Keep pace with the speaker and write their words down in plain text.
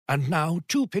And now,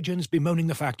 two pigeons bemoaning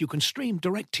the fact you can stream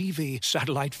DirecTV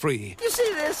satellite-free. You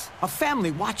see this? A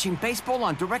family watching baseball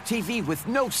on DirecTV with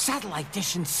no satellite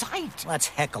dish in sight. Let's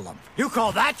heckle them. You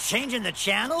call that changing the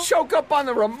channel? Choke up on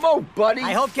the remote, buddy.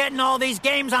 I hope getting all these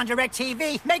games on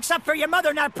DirecTV makes up for your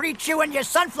mother not pre-chewing your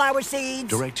sunflower seeds.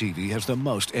 DirecTV has the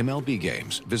most MLB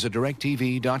games. Visit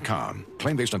DirecTV.com.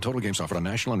 Claim based on total games offered on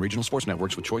national and regional sports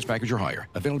networks with choice package or higher.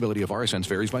 Availability of RSNs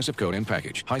varies by zip code and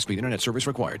package. High-speed internet service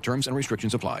required. Terms and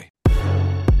restrictions apply.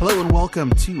 Hello and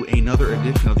welcome to another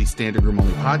edition of the Standig Room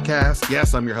Only podcast.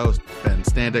 Yes, I'm your host, Ben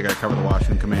Standig. I cover the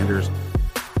Washington Commanders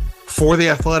for The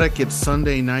Athletic. It's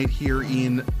Sunday night here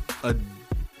in a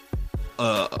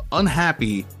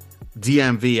unhappy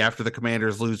DMV after the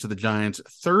Commanders lose to the Giants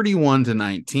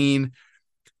 31-19.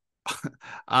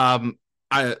 The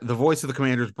voice of the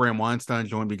Commanders, Bram Weinstein,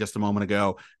 joined me just a moment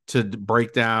ago to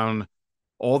break down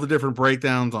all the different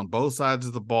breakdowns on both sides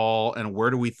of the ball and where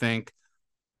do we think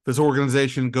this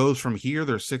organization goes from here.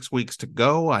 There's 6 weeks to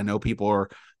go. I know people are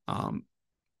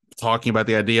talking about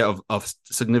the idea of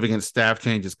significant staff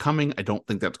changes coming. I don't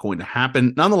think that's going to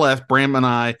happen. Nonetheless, Bram and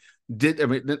I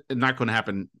it's not going to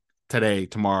happen today,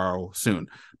 tomorrow, soon.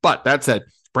 But that said,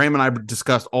 Bram and I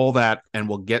discussed all that, and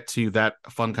we'll get to that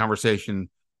fun conversation.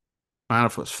 I don't know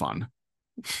if it was fun.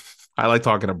 I like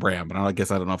talking to Bram, but I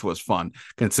don't know if it was fun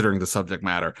considering the subject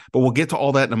matter. But we'll get to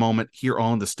all that in a moment here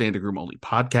on the Standig Room Only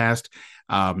podcast.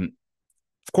 Of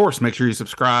course, make sure you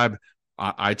subscribe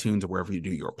iTunes or wherever you do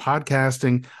your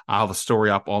podcasting. I'll have a story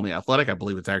up on The Athletic. I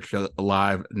believe it's actually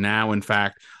live now. In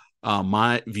fact,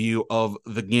 my view of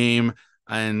the game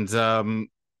and all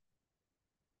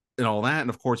that. And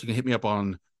of course, you can hit me up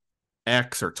on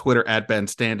X or Twitter at Ben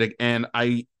Standig. And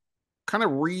I kind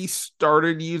of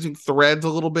restarted using Threads a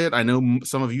little bit. I know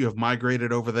some of you have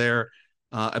migrated over there.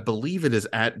 I believe it is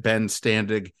at Ben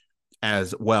Standig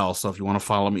as well. So if you want to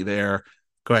follow me there,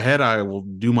 go ahead. I will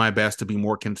do my best to be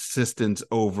more consistent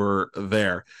over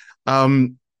there.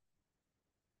 I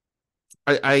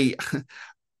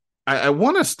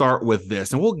want to start with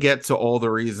this, and we'll get to all the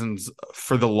reasons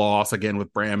for the loss again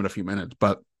with Bram in a few minutes.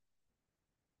 But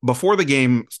before the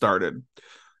game started,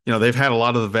 they've had a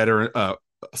lot of the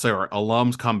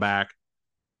alums come back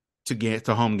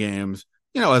to home games,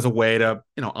 as a way to,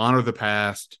 honor the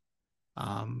past,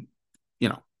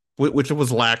 which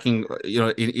was lacking,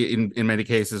 in many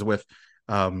cases with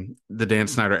the Dan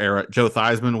Snyder era. Joe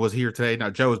Theismann was here today. Now,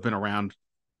 Joe has been around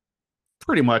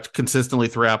pretty much consistently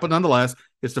throughout, but nonetheless,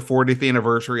 it's the 40th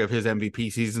anniversary of his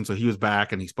MVP season. So he was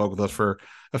back and he spoke with us for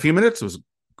a few minutes. It was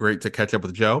great to catch up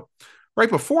with Joe. Right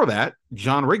before that,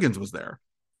 John Riggins was there.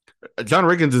 John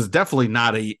Riggins is definitely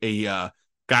not a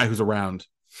guy who's around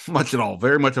much at all.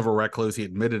 Very much of a recluse. He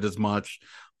admitted as much,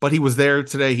 but he was there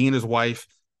today. He and his wife.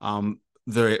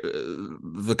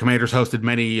 The Commanders hosted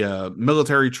many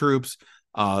military troops.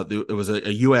 It was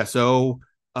a USO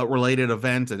related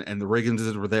event, and the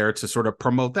Rigginses were there to sort of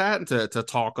promote that and to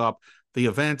talk up the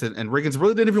event. And Riggins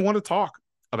really didn't even want to talk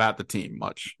about the team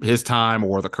much, his time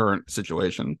or the current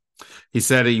situation. He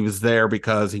said he was there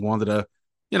because he wanted to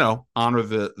honor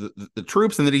the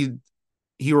troops, and that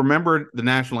he remembered the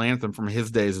national anthem from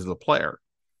his days as a player.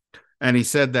 And he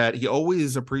said that he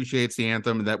always appreciates the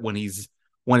anthem, and that when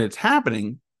it's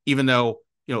happening, even though,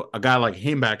 a guy like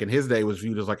him back in his day was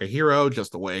viewed as like a hero,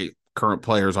 just the way current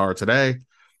players are today,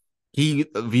 he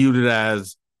viewed it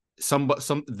as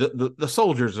the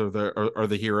soldiers are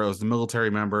the heroes, the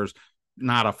military members,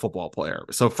 not a football player.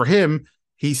 So for him,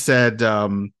 he said,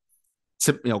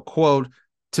 quote,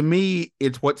 "To me,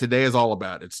 it's what today is all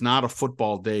about. It's not a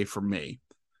football day for me."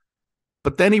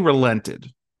 But then he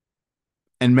relented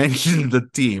and mentioned the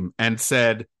team and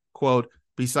said, quote,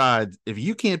 "Besides, if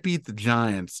you can't beat the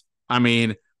Giants,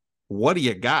 what do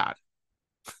you got?"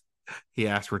 He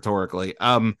asked rhetorically.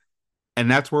 And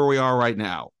that's where we are right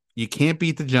now. You can't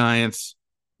beat the Giants.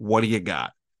 What do you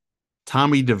got?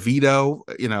 Tommy DeVito,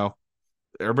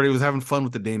 everybody was having fun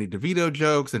with the Danny DeVito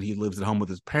jokes, and he lives at home with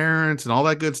his parents and all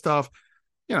that good stuff.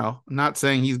 I'm not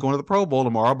saying he's going to the Pro Bowl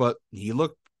tomorrow, but he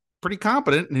looked pretty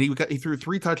competent, and he threw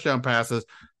 3 touchdown passes.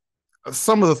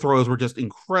 Some of the throws were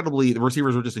the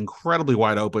receivers were just incredibly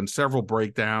wide open, several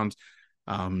breakdowns.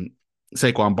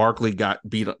 Saquon Barkley got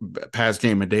beat past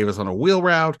Jamin Davis on a wheel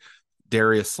route.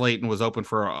 Darius Slayton was open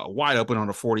for a wide open on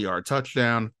a 40-yard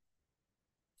touchdown.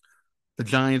 The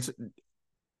Giants,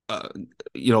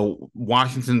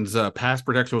 Washington's pass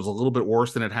protection was a little bit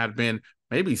worse than it had been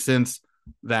maybe since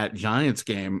that Giants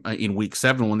game in week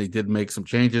 7 when they did make some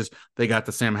changes. They got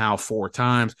to Sam Howell 4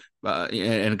 times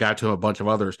and got to a bunch of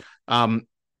others.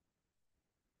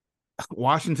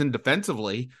 Washington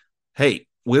defensively, hey,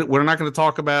 we're not going to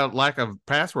talk about lack of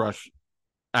pass rush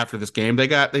after this game.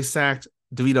 They sacked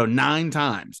DeVito 9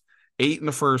 times, 8 in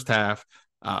the first half.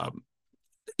 It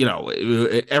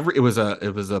was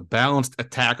a balanced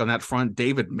attack on that front.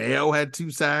 David Mayo had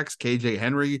 2 sacks. KJ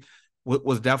Henry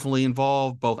was definitely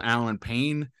involved. Both Allen and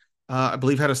Payne, I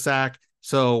believe, had a sack.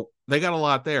 So they got a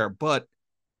lot there, but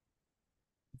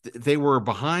they were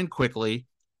behind quickly.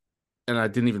 And I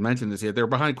didn't even mention this yet. They were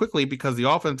behind quickly because the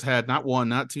offense had not 1,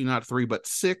 not 2, not 3, but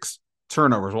 6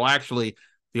 turnovers. Well, actually,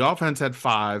 the offense had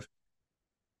 5,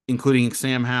 including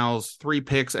Sam Howell's 3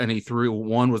 picks, and he threw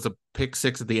one was a pick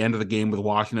 6 at the end of the game with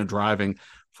Washington driving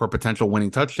for a potential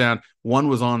winning touchdown. One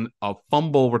was on a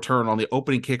fumble return on the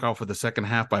opening kickoff of the second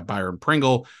half by Byron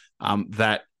Pringle,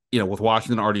 that, with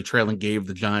Washington already trailing, gave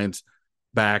the Giants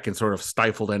back and sort of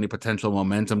stifled any potential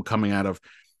momentum coming out of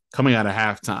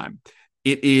halftime.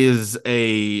 It is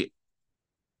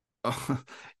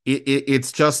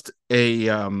it's just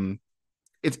a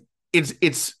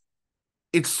it's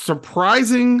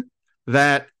surprising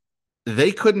that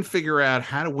they couldn't figure out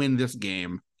how to win this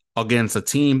game against a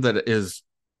team that is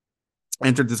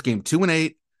entered this game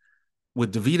 2-8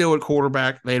 with DeVito at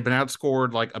quarterback. They had been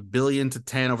outscored like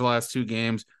 1,000,000,000 over the last 2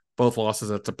 games, both losses.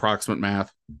 That's approximate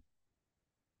math.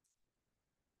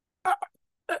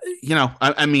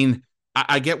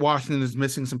 I get Washington is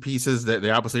missing some pieces. That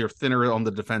they obviously are thinner on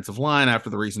the defensive line after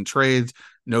the recent trades.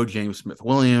 No James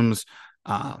Smith-Williams,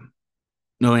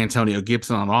 no Antonio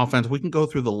Gibson on offense. We can go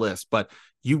through the list, but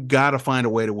you got to find a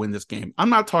way to win this game. I'm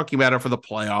not talking about it for the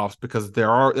playoffs because they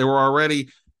were already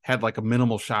had like a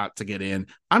minimal shot to get in.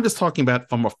 I'm just talking about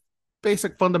from a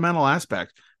basic fundamental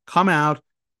aspect. Come out,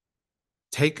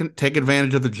 take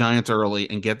advantage of the Giants early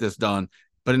and get this done.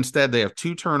 But instead, they have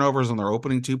 2 turnovers on their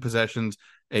opening 2 possessions,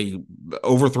 a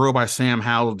overthrow by Sam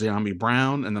Howell to De'Ami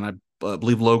Brown, and then I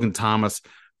believe Logan Thomas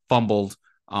fumbled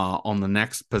on the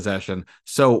next possession.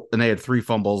 So, and they had 3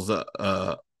 fumbles, they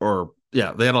had a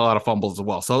lot of fumbles as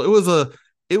well. So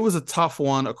it was a tough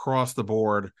one across the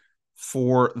board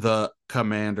for the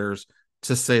Commanders,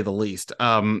 to say the least.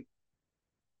 To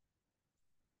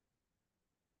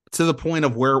the point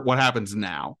of what happens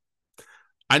now.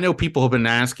 I know people have been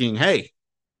asking, hey,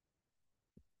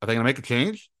 are they going to make a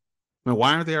change? I mean,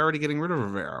 why aren't they already getting rid of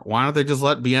Rivera? Why don't they just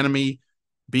let Bieniemy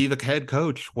be the head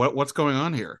coach? What's going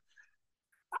on here?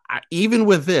 Even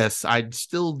with this, I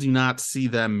still do not see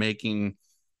them making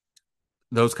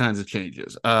those kinds of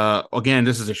changes. Again,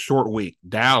 this is a short week.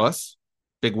 Dallas,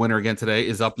 big winner again today,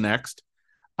 is up next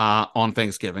on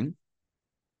Thanksgiving.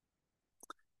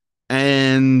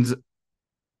 And,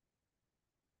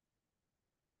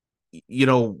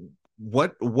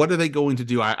 what are they going to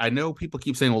do? I know people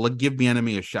keep saying, well, let's give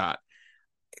Bieniemy a shot.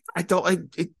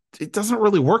 It doesn't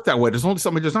really work that way. There's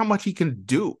not much he can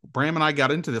do. Bram and I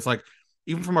got into this, like,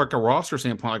 even from like a roster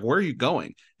standpoint, like, where are you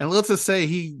going? And let's just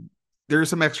say there's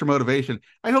some extra motivation.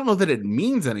 I don't know that it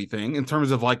means anything in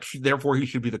terms of like, therefore he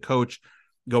should be the coach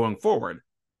going forward.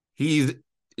 He's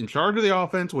in charge of the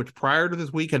offense, which prior to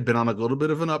this week had been on a little bit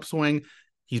of an upswing.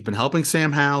 He's been helping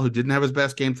Sam Howell, who didn't have his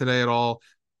best game today at all.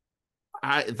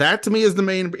 That to me is the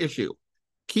main issue.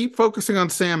 Keep focusing on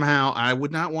Sam Howell. I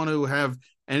would not want to have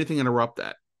anything interrupt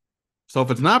that. So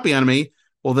if it's not Bieniemy,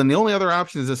 well, then the only other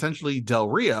option is essentially Del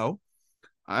Rio.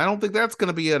 I don't think that's going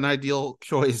to be an ideal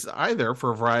choice either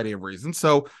for a variety of reasons.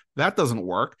 So that doesn't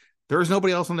work. There is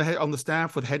nobody else on the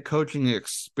staff with head coaching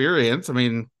experience. I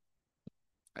mean,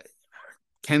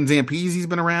 Ken Zampese's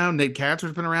been around, Nate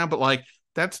Katzer's been around, but like,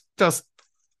 that's just,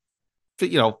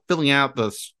 filling out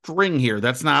the string here.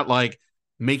 That's not like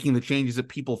making the changes that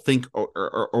people think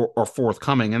are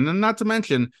forthcoming. And then not to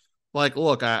mention, like,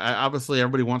 look, I obviously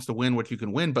everybody wants to win what you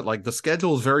can win, but like the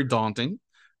schedule is very daunting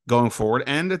going forward.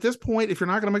 And at this point, if you're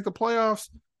not going to make the playoffs,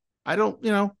 I don't,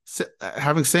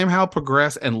 having Sam Howell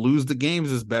progress and lose the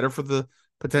games is better for the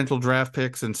potential draft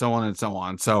picks and so on and so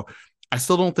on. So I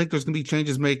still don't think there's going to be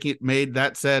changes made.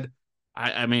 That said,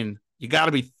 I mean, you got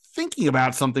to be thinking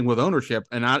about something with ownership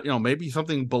and not, maybe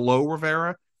something below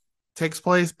Rivera takes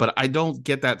place, but I don't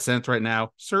get that sense right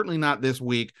now. Certainly not this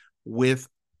week with,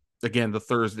 again, the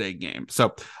Thursday game.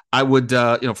 So I would,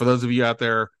 for those of you out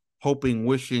there hoping,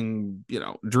 wishing,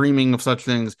 dreaming of such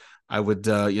things, I would,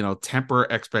 temper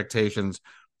expectations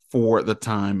for the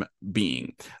time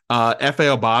being. F.A.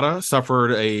 Obata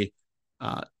suffered a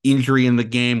injury in the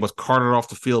game, was carted off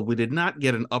the field. We did not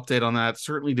get an update on that.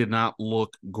 Certainly did not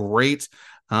look great.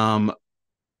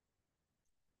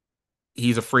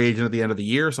 He's a free agent at the end of the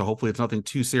year, so hopefully it's nothing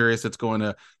too serious that's going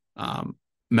to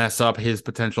mess up his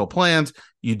potential plans.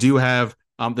 You do have,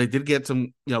 they did get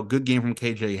some, good game from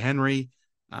KJ Henry.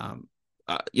 And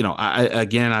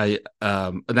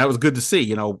that was good to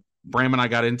see. Bram and I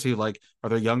got into, like, are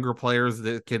there younger players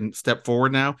that can step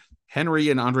forward now? Henry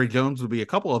and Andre Jones would be a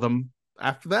couple of them.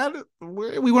 After that,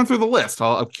 we went through the list.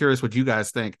 I'm curious what you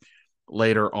guys think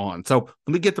later on. So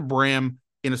let me get to Bram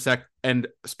in a sec. And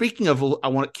speaking of,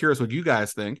 curious what you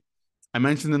guys think. I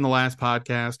mentioned in the last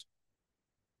podcast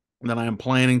that I am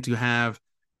planning to have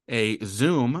a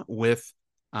Zoom with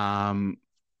the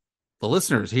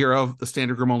listeners here of the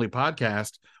Standig Room Only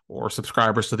podcast, or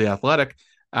subscribers to The Athletic,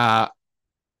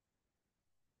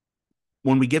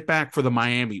 when we get back for the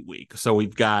Miami week. So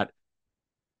we've got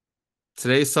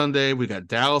today's Sunday, we got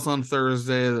Dallas on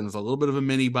Thursday, then there's a little bit of a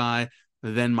mini bye,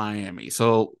 then Miami.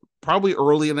 So probably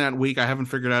early in that week, I haven't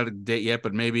figured out a date yet,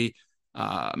 but maybe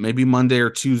Monday or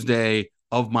Tuesday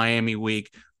of Miami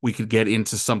week, we could get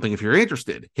into something. If you're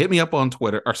interested, hit me up on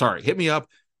Twitter, hit me up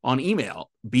on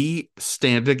email,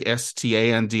 bstandig,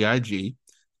 Standig,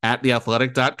 at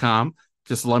theathletic.com.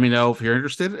 Just let me know if you're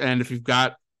interested. And if you've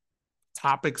got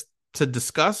topics to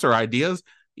discuss or ideas,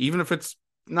 even if it's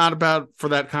not about for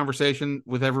that conversation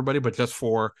with everybody, but just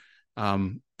for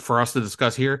us to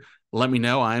discuss here, let me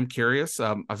know. I am curious.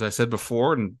 As I said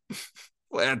before, and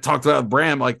I talked about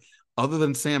Bram, like, other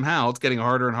than Sam Howell, it's getting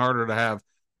harder and harder to have,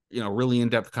 really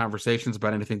in-depth conversations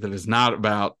about anything that is not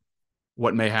about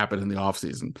what may happen in the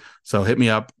offseason. So hit me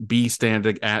up,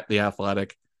 bstandig at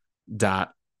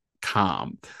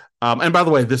theathletic.com. And by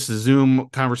the way, this is Zoom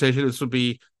conversation. This would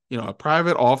be, a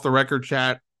private, off-the-record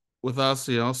chat with us,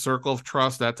 circle of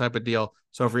trust, that type of deal.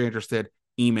 So if you're interested,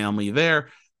 email me there.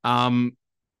 Beyond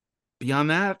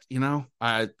that,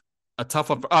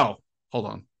 hold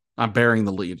on. I'm burying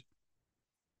the lead.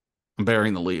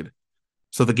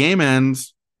 So the game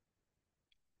ends,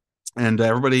 and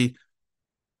everybody,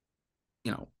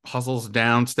 hustles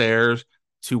downstairs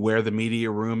to where the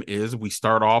media room is. We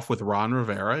start off with Ron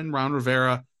Rivera, and Ron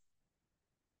Rivera,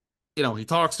 he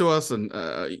talks to us, and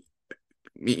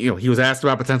he was asked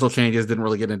about potential changes, didn't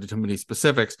really get into too many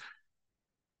specifics.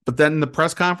 But then the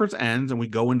press conference ends, and we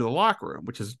go into the locker room,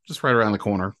 which is just right around the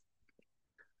corner.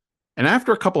 And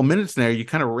after a couple minutes there, you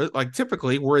kind of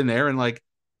typically we're in there, and like,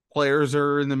 players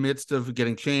are in the midst of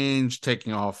getting changed,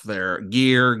 taking off their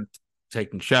gear,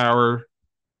 taking shower.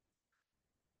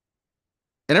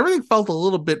 And everything felt a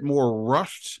little bit more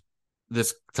rushed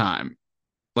this time.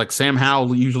 Like, Sam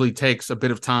Howell usually takes a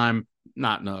bit of time,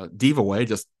 not in a diva way,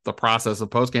 just the process of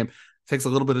postgame takes a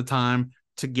little bit of time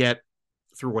to get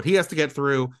through what he has to get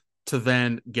through to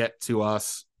then get to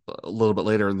us a little bit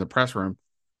later in the press room.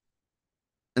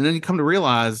 And then you come to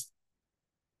realize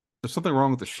there's something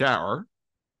wrong with the shower.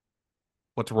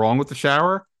 What's wrong with the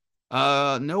shower?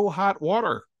 No hot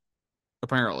water,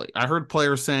 apparently. I heard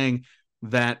players saying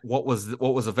that what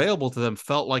was available to them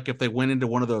felt like if they went into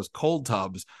one of those cold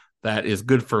tubs that is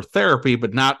good for therapy,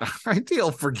 but not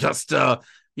ideal for just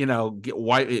getting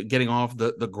off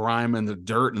the grime and the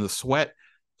dirt and the sweat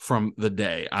from the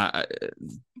day.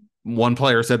 One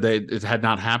player said it had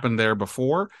not happened there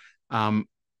before,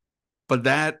 but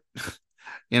that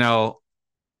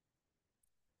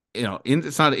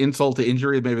it's not an insult to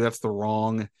injury. Maybe that's the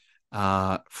wrong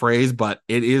phrase, but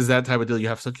it is that type of deal. You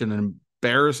have such an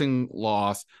embarrassing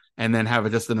loss, and then have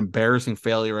just an embarrassing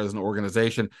failure as an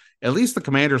organization. At least the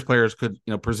Commanders players could,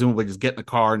 presumably just get in the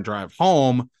car and drive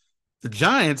home. The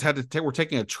Giants were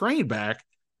taking a train back,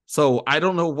 so I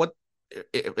don't know what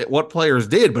players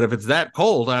did, but if it's that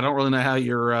cold, I don't really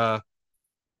know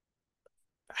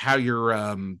how you're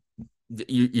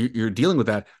dealing with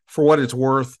that. For what it's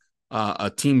worth,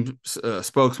 a team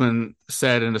spokesman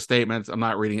said in a statement, I'm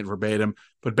not reading it verbatim,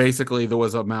 but basically there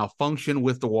was a malfunction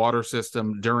with the water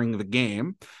system during the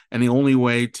game, and the only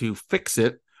way to fix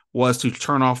it was to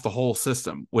turn off the whole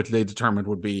system, which they determined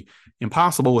would be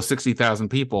impossible with 60,000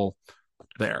 people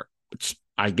there, which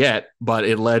I get, but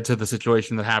it led to the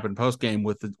situation that happened post-game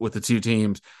with the two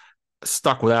teams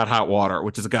stuck without hot water,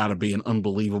 which has got to be an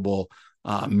unbelievable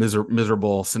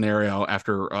miserable scenario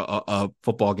after a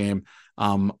football game.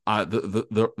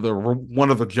 The one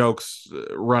of the jokes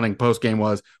running post game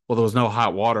was, well, there was no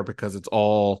hot water because it's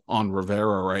all on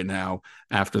Rivera right now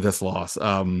after this loss.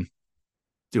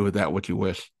 Do with that what you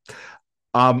wish.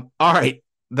 All right.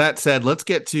 That said, let's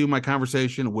get to my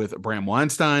conversation with Bram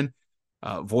Weinstein,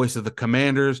 voice of the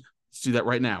Commanders. Let's do that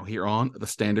right now here on the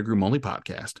Standig Room Only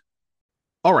podcast.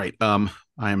 All right.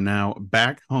 I am now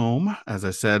back home, as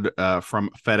I said, from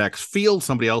FedEx Field.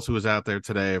 Somebody else who was out there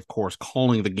today, of course,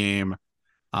 calling the game,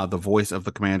 the voice of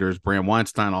the Commanders, Bram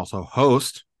Weinstein, also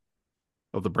host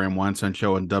of the Bram Weinstein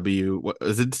Show on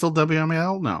is it still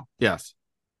WMAL? No. Yes.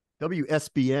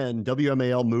 WSBN.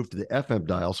 WMAL moved to the FM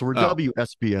dial, so we're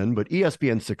WSBN, but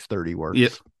ESPN 630 works. Yeah.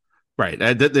 Right.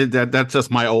 That's just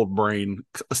my old brain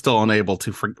still unable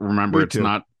to remember. Me It's too.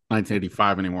 not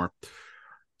 1985 anymore. Yeah.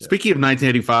 Speaking of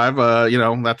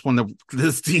 1985, that's when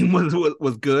this team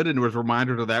was good, and there was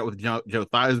reminders of that with Joe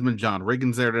Theismann, John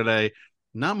Riggins there today.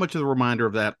 Not much of a reminder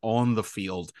of that on the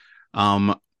field.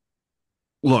 Um,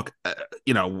 Look,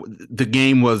 the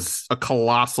game was a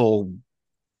colossal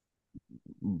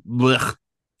blech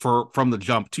from the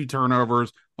jump. 2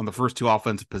 turnovers on the first 2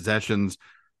 offensive possessions.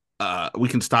 We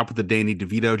can stop with the Danny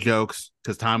DeVito jokes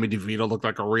because Tommy DeVito looked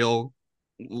like a real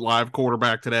live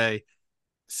quarterback today.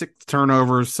 6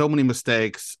 turnovers, so many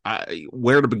mistakes.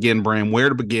 Where to begin, Bram? Where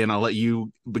to begin? I'll let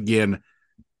you begin.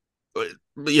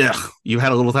 Yeah, you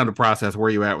had a little time to process. Where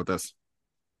are you at with this?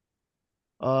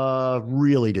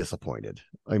 Really disappointed.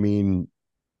 I mean,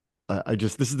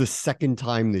 this is the second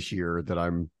time this year that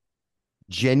I'm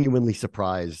genuinely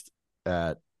surprised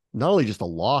at not only just a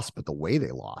loss, but the way they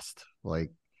lost.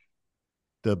 Like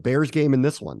the Bears game and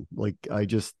this one. Like I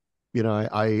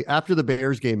after the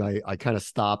Bears game, I kind of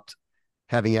stopped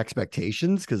having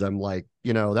expectations because I'm like,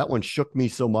 that one shook me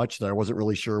so much that I wasn't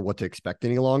really sure what to expect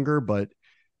any longer. But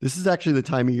this is actually the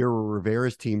time of year where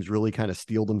Rivera's teams really kind of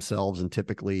steel themselves and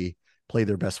typically play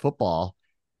their best football.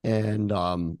 And,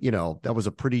 that was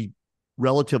a pretty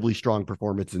relatively strong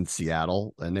performance in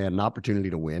Seattle, and they had an opportunity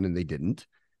to win and they didn't.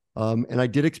 And I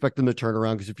did expect them to turn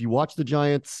around because if you watch the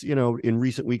Giants, in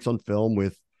recent weeks on film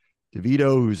with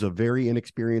DeVito, who's a very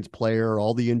inexperienced player,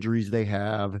 all the injuries they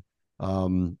have,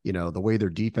 the way their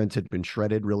defense had been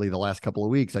shredded really the last couple of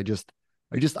weeks, I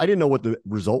didn't know what the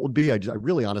result would be. I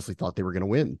really honestly thought they were going to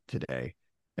win today.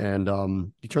 And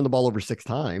you turn the ball over 6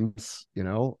 times,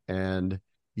 and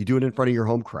you do it in front of your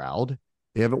home crowd.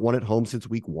 They haven't won at home since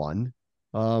week 1.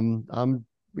 I'm,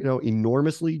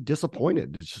 enormously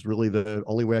disappointed. It's just really the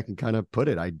only way I can kind of put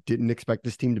it. I didn't expect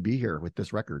this team to be here with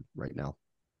this record right now.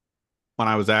 When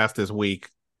I was asked this week,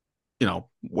 what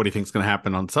do you think is going to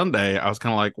happen on Sunday? I was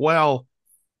kind of like, well,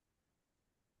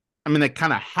 I mean, they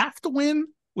kind of have to win,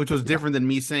 which was different than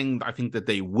me saying I think that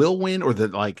they will win or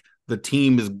that like the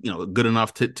team is, good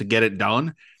enough to get it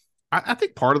done. I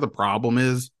think part of the problem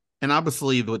is, and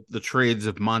obviously the trades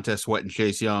of Montez Sweat and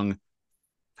Chase Young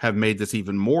have made this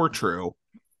even more true.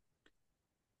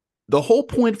 The whole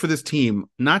point for this team,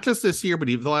 not just this year, but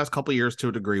even the last couple of years to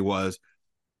a degree, was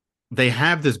they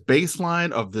have this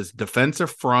baseline of this defensive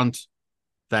front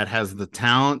that has the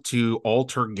talent to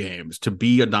alter games, to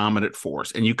be a dominant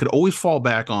force. And you could always fall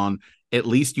back on, at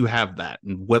least you have that.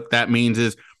 And what that means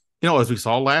is, as we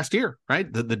saw last year,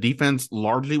 right? The defense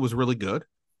largely was really good.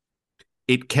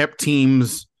 It kept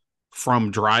teams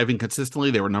from driving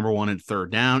consistently. They were number 1 in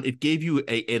third down. It gave you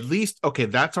at least, okay,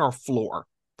 that's our floor.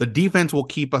 The defense will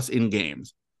keep us in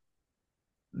games.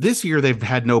 This year, they've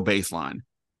had no baseline,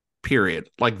 period.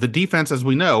 Like the defense, as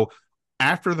we know,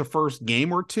 after the first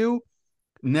game or two,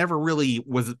 never really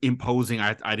was imposing.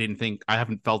 I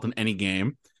haven't felt in any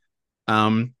game.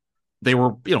 They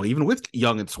were, even with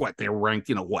Young and Sweat, they were ranked,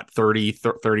 30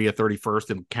 or 31st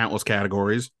in countless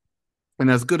categories. And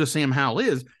as good as Sam Howell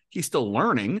is, he's still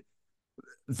learning.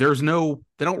 They don't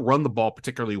run the ball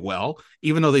particularly well,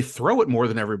 even though they throw it more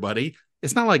than everybody.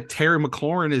 It's not like Terry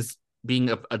McLaurin is being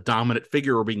a dominant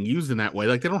figure or being used in that way.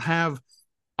 Like they don't have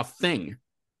a thing.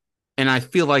 And I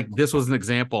feel like this was an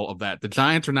example of that. The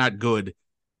Giants are not good,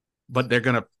 but they're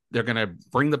gonna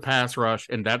bring the pass rush,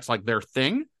 and that's like their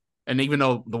thing. And even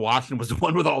though the Washington was the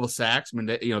one with all the sacks, I mean,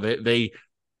 they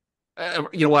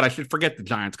I should forget the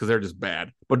Giants because they're just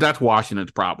bad. But that's Washington's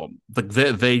problem. Like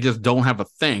they just don't have a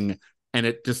thing, and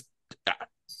it just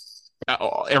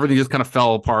everything just kind of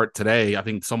fell apart today. I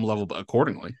think some level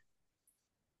accordingly.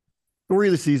 Story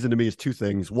of the season to me is 2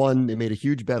 things. One, they made a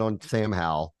huge bet on Sam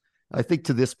Howell. I think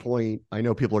to this point, I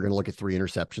know people are going to look at 3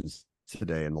 interceptions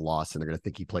today in the loss, and they're going to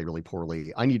think he played really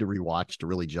poorly. I need to rewatch to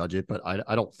really judge it, but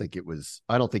I don't think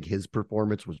his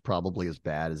performance was probably as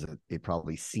bad as it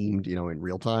probably seemed, in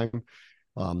real time.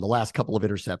 The last couple of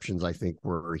interceptions, I think,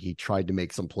 where he tried to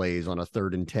make some plays on a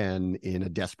 3rd and 10 in a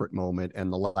desperate moment,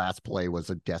 and the last play was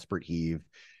a desperate heave.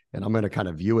 And I'm going to kind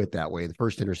of view it that way. The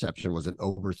first interception was an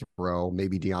overthrow.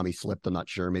 Maybe Diami slipped. I'm not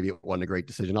sure. Maybe it wasn't a great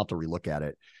decision. I'll have to relook at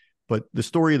it. But the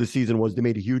story of the season was they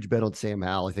made a huge bet on Sam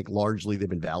Howell. I think largely they've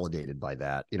been validated by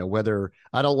that. Whether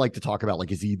I don't like to talk about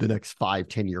like, is he the next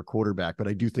 5-10 year quarterback? But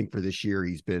I do think for this year,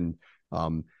 he's been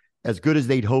as good as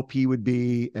they'd hope he would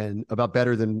be and about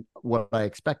better than what I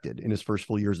expected in his first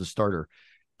full year as a starter.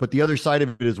 But the other side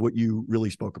of it is what you really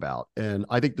spoke about. And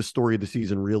I think the story of the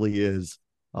season really is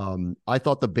I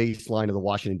thought the baseline of the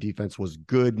Washington defense was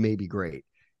good, maybe great.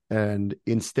 And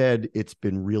instead, it's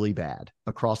been really bad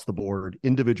across the board,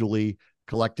 individually,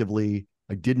 collectively.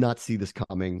 I did not see this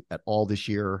coming at all this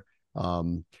year.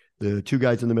 The two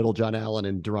guys in the middle, John Allen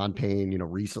and Deron Payne,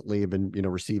 recently have been,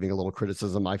 receiving a little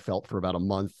criticism. I felt for about a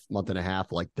month and a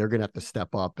half, like they're going to have to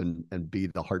step up and be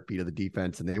the heartbeat of the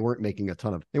defense. And they weren't making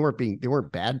they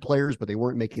weren't bad players, but they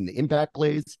weren't making the impact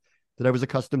plays that I was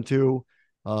accustomed to.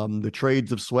 The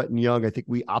trades of Sweat and Young, I think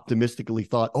we optimistically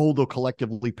thought, they'll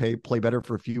collectively play better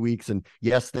for a few weeks. And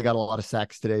yes, they got a lot of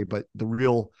sacks today, but the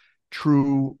real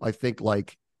true, I think,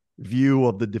 like view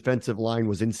of the defensive line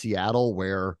was in Seattle,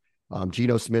 where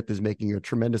Geno Smith is making a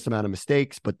tremendous amount of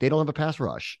mistakes, but they don't have a pass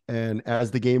rush. And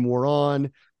as the game wore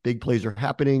on, big plays are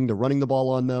happening. They're running the ball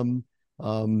on them.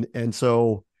 And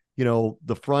so,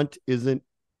 the front isn't,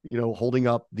 holding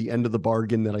up the end of the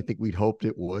bargain that I think we'd hoped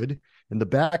it would. And the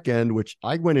back end, which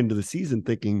I went into the season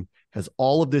thinking has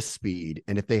all of this speed,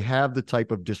 and if they have the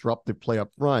type of disruptive play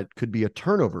up front, could be a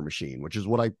turnover machine, which is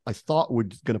what I thought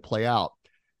was going to play out.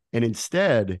 And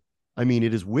instead, I mean,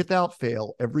 it is without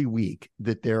fail every week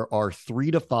that there are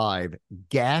 3 to 5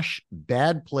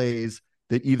 bad plays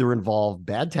that either involve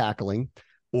bad tackling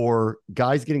or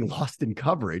guys getting lost in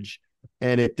coverage.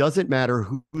 And it doesn't matter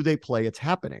who they play, it's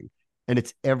happening. And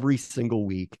it's every single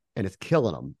week, and it's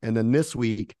killing them. And then this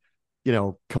week,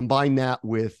 combine that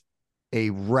with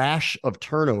a rash of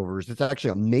turnovers. It's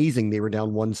actually amazing they were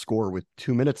down 1 score with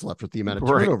 2 minutes left with the amount of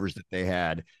turnovers that they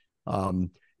had. And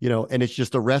it's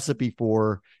just a recipe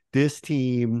for this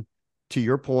team, to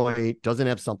your point, doesn't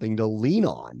have something to lean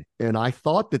on. And I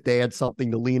thought that they had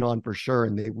something to lean on for sure,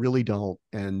 and they really don't.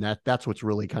 And that's what's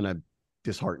really kind of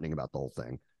disheartening about the whole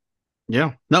thing.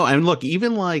 Yeah. No, and look,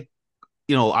 even like,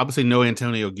 obviously no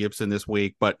Antonio Gibson this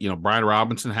week, but, Brian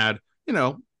Robinson had, he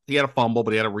had a fumble,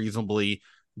 but he had a reasonably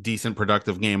decent,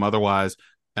 productive game. Otherwise,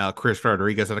 Chris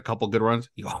Rodriguez had a couple good runs.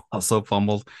 He also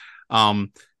fumbled. But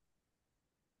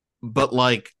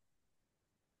like,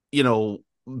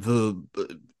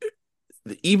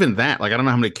 even that, like, I don't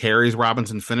know how many carries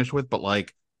Robinson finished with, but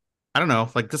like, I don't know,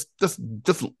 like just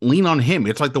lean on him.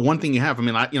 It's like the one thing you have. I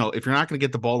mean, if you're not going to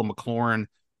get the ball to McLaurin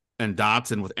and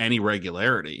Dotson with any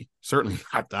regularity, certainly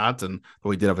not Dotson, though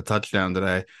we did have a touchdown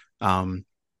today.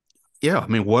 Yeah, I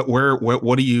mean, what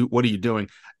are you doing?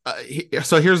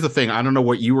 So here's the thing. I don't know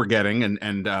what you were getting,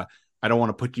 and I don't want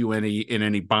to put you in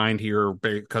any bind here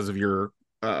because of your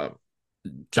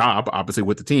job, obviously,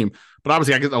 with the team. But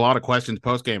obviously, I get a lot of questions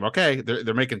post game. Okay,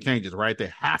 they're making changes, right?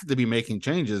 They have to be making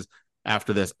changes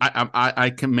after this.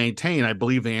 I can maintain. I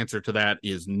believe the answer to that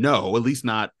is no, at least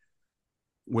not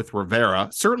with Rivera.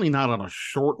 Certainly not on a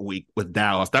short week with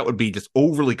Dallas. That would be just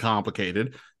overly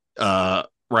complicated,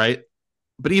 right?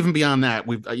 But even beyond that,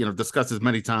 we've discussed this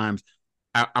many times.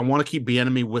 I want to keep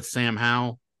Bieniemy with Sam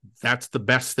Howell. That's the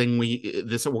best thing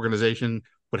this organization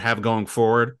would have going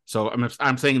forward. So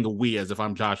I'm saying the we as if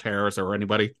I'm Josh Harris or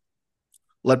anybody.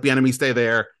 Let Bieniemy stay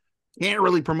there. Can't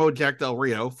really promote Jack Del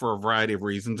Rio for a variety of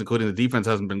reasons, including the defense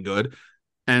hasn't been good.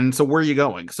 And so where are you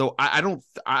going? So I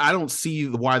don't see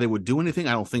why they would do anything.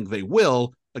 I don't think they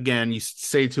will. Again, you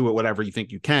say to it whatever you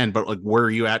think you can, but like, where are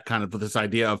you at kind of with this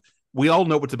idea of, we all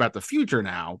know what's about the future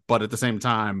now, but at the same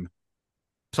time,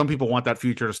 some people want that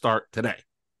future to start today.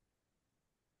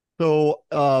 So,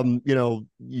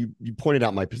 you pointed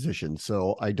out my position.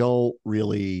 So I don't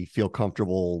really feel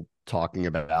comfortable talking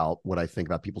about what I think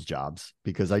about people's jobs,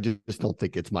 because I just don't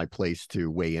think it's my place to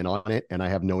weigh in on it. And I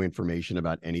have no information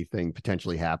about anything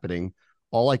potentially happening.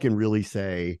 All I can really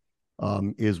say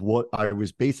is what I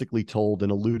was basically told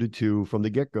and alluded to from the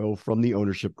get-go from the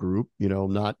ownership group,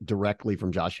 not directly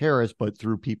from Josh Harris, but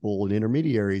through people and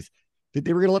intermediaries, that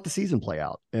they were going to let the season play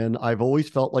out. And I've always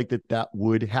felt like that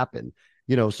would happen.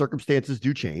 Circumstances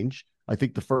do change. I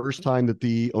think the first time that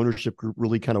the ownership group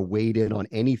really kind of weighed in on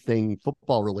anything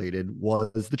football related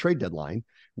was the trade deadline,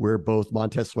 where both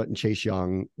Montez Sweat and Chase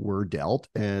Young were dealt.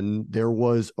 And there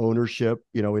was ownership,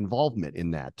 involvement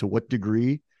in that. To what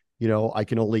degree? I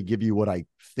can only give you what I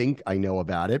think I know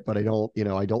about it, but I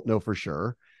don't know for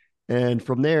sure. And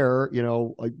from there,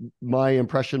 my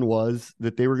impression was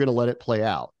that they were going to let it play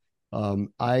out.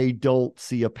 I don't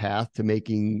see a path to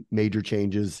making major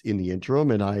changes in the interim,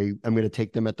 and I'm going to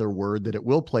take them at their word that it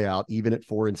will play out, even at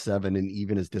 4-7, and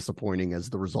even as disappointing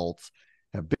as the results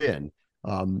have been.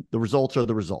 The results are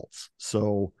the results.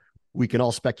 So we can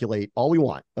all speculate all we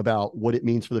want about what it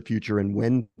means for the future and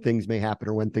when things may happen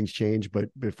or when things change. But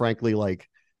frankly, like,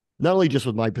 not only just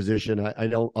with my position,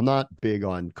 I'm not big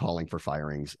on calling for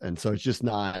firings. And so it's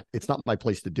not my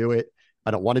place to do it.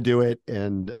 I don't want to do it.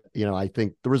 And, I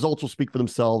think the results will speak for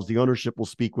themselves. The ownership will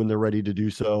speak when they're ready to do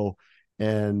so.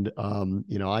 And,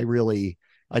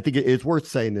 I think it's worth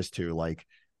saying this too. Like,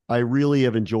 I really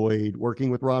have enjoyed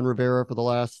working with Ron Rivera for the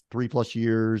last 3+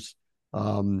 years.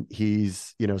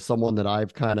 He's, someone that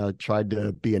I've kind of tried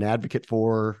to be an advocate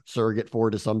for, surrogate for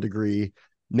to some degree,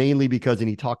 mainly because, and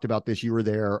he talked about this, you were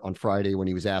there on Friday when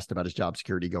he was asked about his job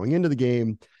security going into the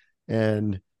game.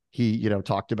 And he,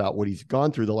 talked about what he's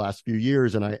gone through the last few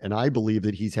years. And I believe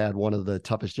that he's had one of the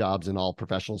toughest jobs in all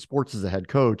professional sports as a head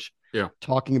coach. Yeah.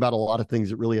 Talking about a lot of things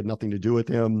that really had nothing to do with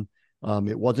him.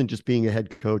 It wasn't just being a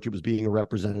head coach. It was being a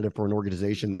representative for an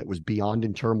organization that was beyond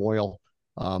in turmoil,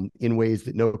 in ways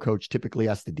that no coach typically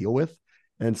has to deal with.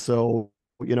 And so,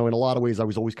 in a lot of ways, I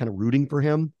was always kind of rooting for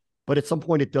him. But at some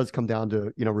point, it does come down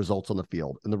to, results on the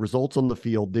field. And the results on the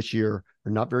field this year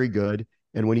are not very good.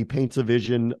 And when he paints a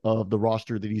vision of the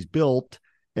roster that he's built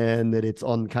and that it's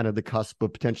on kind of the cusp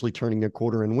of potentially turning a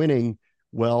quarter and winning,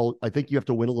 well, I think you have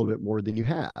to win a little bit more than you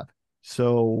have.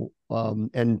 So,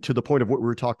 and to the point of what we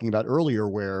were talking about earlier,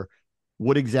 where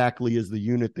what exactly is the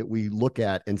unit that we look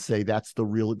at and say, that's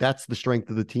the strength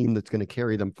of the team that's going to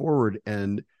carry them forward.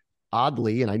 And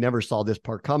oddly, and I never saw this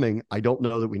part coming, I don't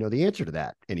know that we know the answer to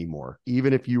that anymore.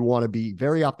 Even if you want to be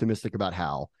very optimistic about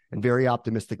how, and very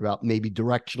optimistic about maybe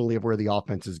directionally of where the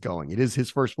offense is going. It is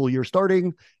his first full year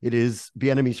starting. It is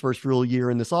Bieniemy's first full year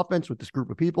in this offense with this group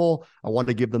of people. I want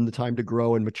to give them the time to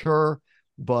grow and mature,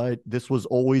 but this was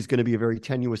always going to be a very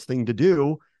tenuous thing to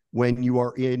do when you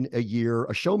are in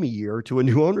a show me year to a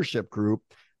new ownership group.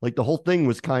 Like the whole thing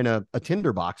was kind of a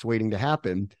tinderbox waiting to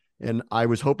happen. And I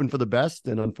was hoping for the best.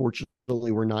 And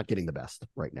unfortunately, we're not getting the best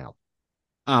right now.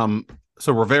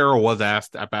 So Rivera was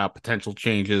asked about potential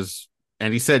changes,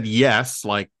 and he said yes,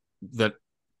 like that.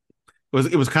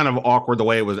 It was kind of awkward the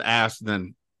way it was asked and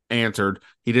then answered.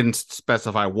 He didn't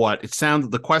specify what. It sounded,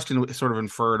 the question sort of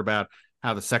inferred about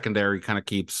how the secondary kind of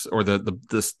keeps, or the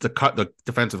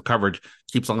defensive coverage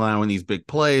keeps allowing these big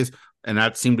plays. And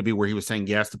that seemed to be where he was saying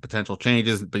yes to potential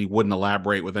changes, but he wouldn't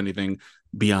elaborate with anything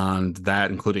beyond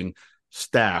that, including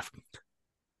staff.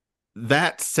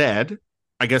 That said,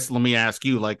 I guess let me ask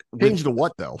you, like, change to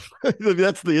what though?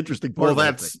 That's the interesting part. Well,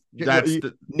 that's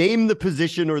name the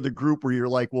position or the group where you're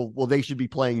like, well, they should be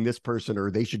playing this person, or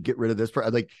they should get rid of this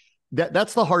person. Like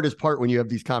that's the hardest part when you have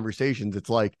these conversations. It's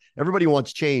like everybody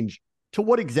wants change. To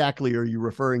what exactly are you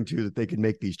referring to that they can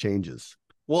make these changes?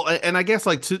 Well, and I guess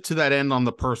like to that end on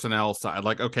the personnel side,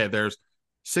 like, okay, there's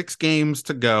 6 games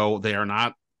to go. They are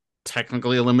not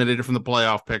technically eliminated from the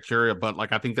playoff picture, but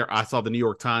like, I think I saw the New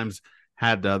York Times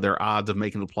had their odds of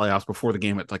making the playoffs before the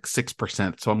game at like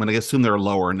 6%. So I'm going to assume they're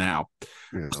lower now.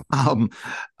 Yeah.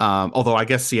 Although I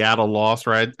guess Seattle lost,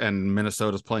 right? And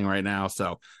Minnesota's playing right now.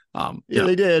 So yeah,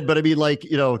 they did. But I mean, like,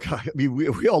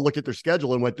 we all looked at their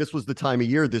schedule and went, this was the time of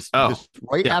year.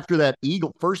 After that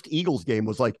first Eagles game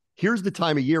was like, here's the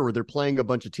time of year where they're playing a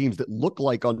bunch of teams that look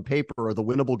like on paper are the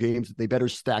winnable games that they better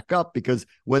stack up, because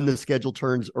when the schedule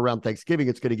turns around Thanksgiving,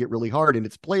 it's going to get really hard. And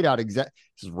it's played out this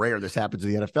is rare. This happens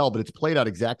in the NFL, but it's played out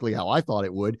exactly how I thought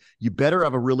it would. You better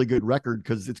have a really good record,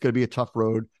 because it's going to be a tough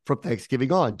road from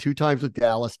Thanksgiving on. 2 times with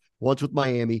Dallas, once with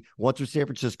Miami, once with San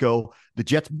Francisco. The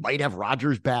Jets might have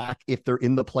Rodgers back if they're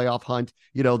in the playoff hunt.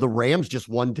 The Rams just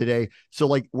won today. So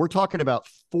like, we're talking about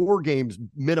 4 games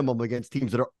minimum against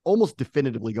teams that are almost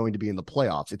definitively going to be in the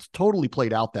playoffs. It's totally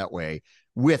played out that way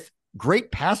with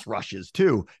great pass rushes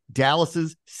too.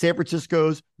 Dallas's, San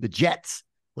Francisco's, the Jets.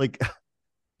 Like,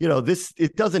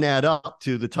 it doesn't add up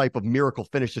to the type of miracle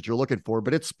finish that you're looking for,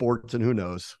 but it's sports and who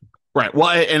knows. Right. Well,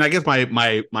 and I guess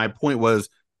my point was,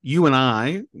 you and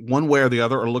I, one way or the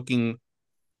other, are looking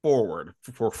forward.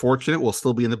 If we're fortunate, we'll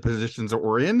still be in the positions that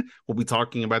we're in. We'll be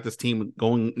talking about this team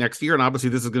going next year. And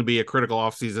obviously this is going to be a critical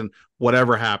offseason,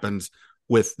 whatever happens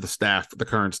with the staff, the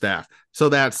current staff. So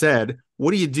that said,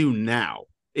 what do you do now?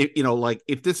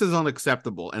 If this is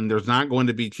unacceptable and there's not going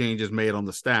to be changes made on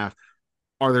the staff,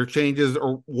 are there changes,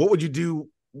 or what would you do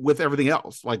with everything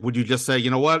else? Like, would you just say,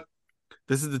 you know what,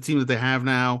 this is the team that they have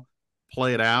now,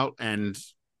 play it out, and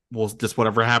we'll just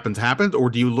whatever happens? Or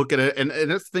do you look at it? And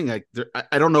that's the thing. Like,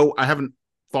 I don't know. I haven't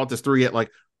thought this through yet.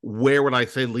 Like, where would I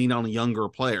say lean on younger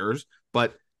players?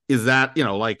 But is that,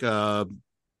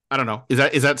 I don't know.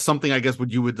 Is that something, I guess,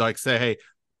 you would like say, hey,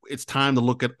 it's time to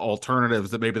look at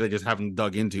alternatives that maybe they just haven't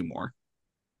dug into more?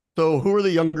 So who are the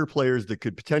younger players that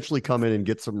could potentially come in and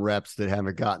get some reps that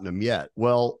haven't gotten them yet?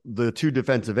 Well, the 2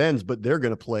 defensive ends, but they're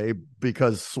going to play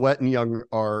because Sweat and Young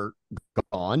are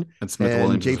gone, and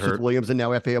Smith-Williams James Smith-Williams and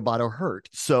now F.A. Abato hurt.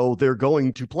 So they're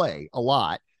going to play a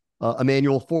lot.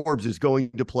 Emmanuel Forbes is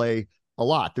going to play a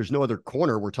lot. There's no other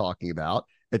corner we're talking about.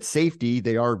 At safety,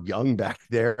 they are young back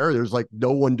there. There's like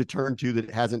no one to turn to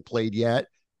that hasn't played yet.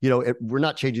 We're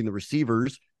not changing the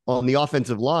receivers. On the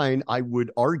offensive line, I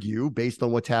would argue, based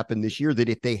on what's happened this year, that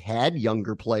if they had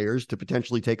younger players to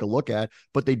potentially take a look at,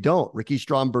 but they don't. Ricky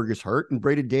Stromberg is hurt and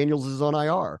Braden Daniels is on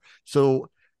IR. So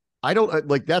I don't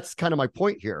like, that's kind of my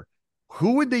point here.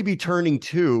 Who would they be turning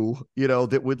to,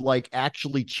 that would like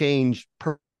actually change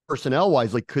personnel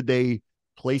wise? Like, could they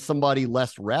play somebody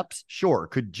less reps? Sure.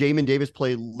 Could Jamin Davis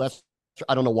play less?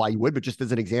 I don't know why you would, but just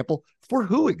as an example, for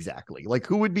who exactly? Like,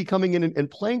 who would be coming in and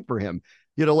playing for him?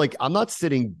 Like, I'm not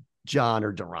sitting John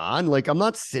or Duran. Like, I'm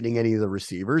not sitting any of the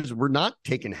receivers. We're not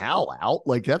taking Hal out.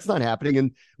 Like, that's not happening.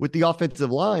 And with the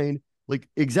offensive line, like,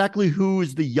 exactly who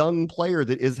is the young player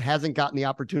that hasn't gotten the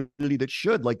opportunity that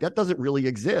should? Like, that doesn't really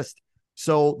exist.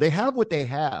 So they have what they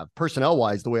have personnel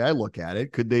wise, the way I look at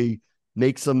it. Could they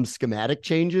make some schematic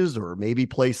changes or maybe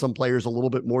play some players a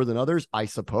little bit more than others? I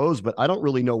suppose, but I don't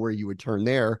really know where you would turn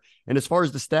there. And as far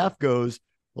as the staff goes,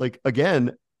 like,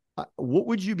 again, what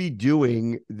would you be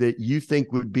doing that you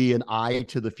think would be an eye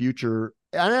to the future?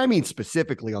 And I mean,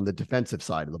 specifically on the defensive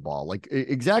side of the ball, like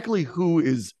exactly who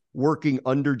is working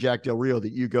under Jack Del Rio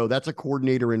that you go, that's a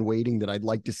coordinator in waiting that I'd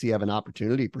like to see have an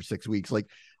opportunity for 6 weeks. Like,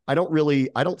 I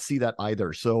don't see that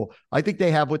either. So I think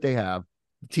they have what they have.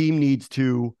 The team needs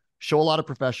to show a lot of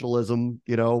professionalism,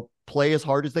 play as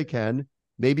hard as they can,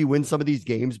 maybe win some of these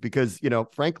games because,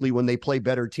 frankly, when they play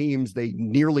better teams, they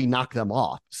nearly knock them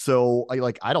off. So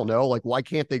I don't know, like, why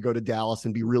can't they go to Dallas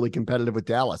and be really competitive with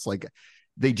Dallas? Like,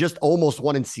 they just almost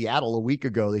won in Seattle a week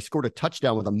ago. They scored a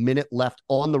touchdown with a minute left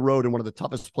on the road in one of the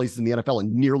toughest places in the NFL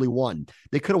and nearly won.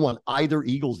 They could have won either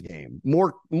Eagles game,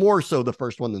 more so the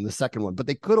first one than the second one, but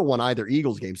they could have won either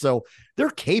Eagles game. So they're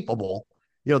capable.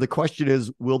 The question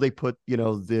is, will they put,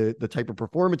 the type of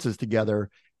performances together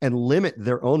and limit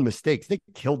their own mistakes? They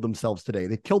killed themselves today.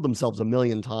 They killed themselves a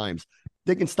million times.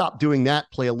 They can stop doing that,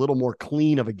 play a little more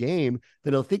clean of a game,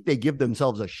 then I think they give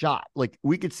themselves a shot. Like,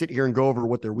 we could sit here and go over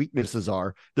what their weaknesses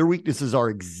are. Their weaknesses are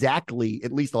exactly,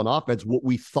 at least on offense, what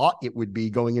we thought it would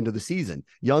be going into the season.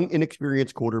 Young,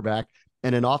 inexperienced quarterback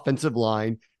and an offensive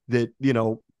line that,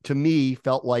 to me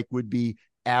felt like would be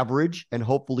average and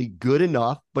hopefully good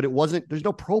enough, but it wasn't. There's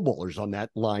no Pro Bowlers on that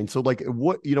line. So like,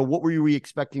 what were we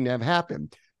expecting to have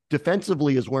happen?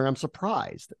 Defensively is where I'm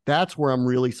surprised. That's where I'm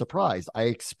really surprised. I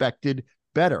expected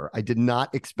better. I did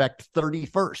not expect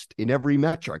 31st in every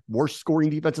metric, worst scoring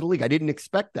defense in the league. I didn't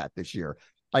expect that this year.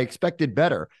 I expected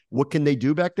better. What can they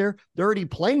do back there? They're already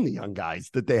playing the young guys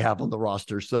that they have on the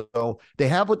roster. So they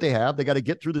have what they have. They got to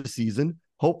get through the season.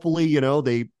 Hopefully,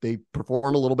 they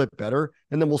perform a little bit better,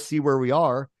 and then we'll see where we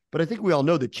are. But I think we all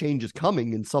know that change is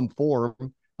coming in some form.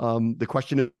 The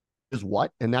question is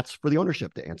what, and that's for the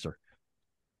ownership to answer.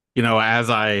 As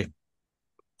I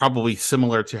probably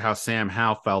similar to how Sam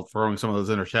Howell felt throwing some of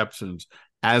those interceptions,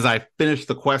 as I finished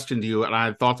the question to you, and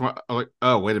I thought to myself, like,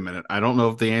 oh, wait a minute. I don't know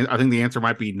if I think the answer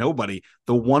might be nobody.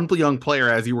 The one young player,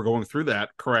 as you were going through that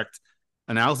correct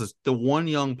analysis, the one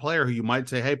young player who you might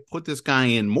say, hey, put this guy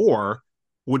in more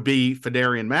would be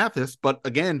Fedarian Mathis. But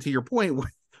again, to your point,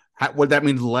 what that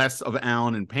means less of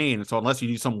Allen and Payne. And so unless you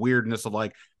do some weirdness of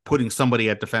like putting somebody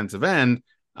at defensive end,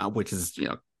 which is,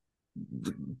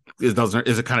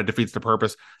 it kind of defeats the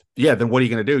purpose. Yeah. Then what are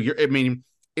you going to do?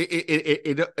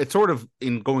 It sort of,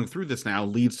 in going through this now,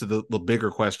 leads to the bigger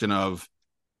question of,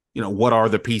 what are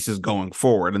the pieces going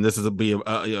forward? And this is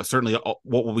certainly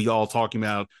what we'll be all talking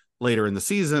about later in the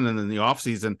season and in the off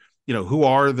season. Who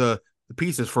are the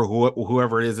pieces for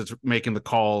whoever it is that's making the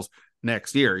calls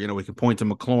next year? We can point to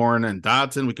McLaurin and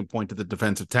Dodson. We can point to the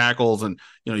defensive tackles, and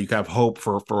you can have hope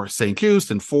for St.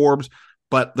 Just and Forbes,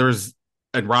 but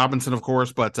and Robinson, of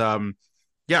course. But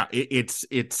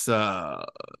it's I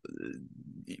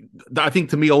think,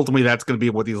 to me, ultimately, that's going to be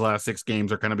what these last 6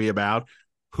 games are going to be about.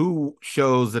 Who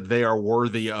shows that they are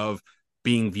worthy of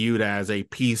being viewed as a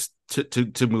piece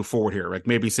to move forward here? Like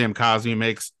maybe Sam Cosmi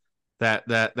makes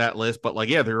that list, but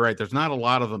they're right. There's not a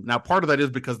lot of them. Now, part of that is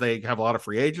because they have a lot of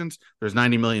free agents. There's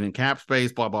 $90 million in cap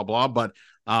space, blah, blah, blah. But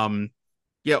when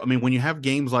you have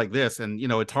games like this, and,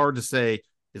 it's hard to say,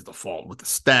 is the fault with the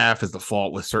staff, is the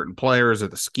fault with certain players or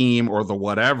the scheme or the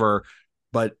whatever,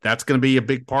 but that's going to be a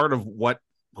big part of what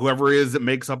whoever is that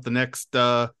makes up the next,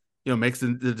 makes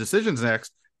the decisions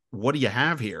next. What do you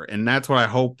have here? And that's what I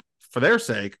hope, for their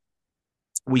sake,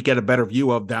 we get a better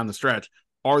view of down the stretch.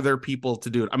 Are there people to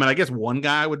do it? I mean, I guess one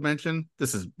guy I would mention,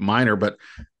 this is minor, but,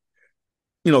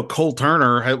 Cole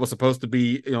Turner was supposed to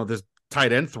be, this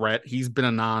tight end threat. He's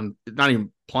been not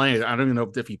even playing. I don't even know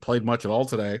if he played much at all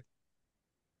today.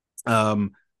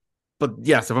 but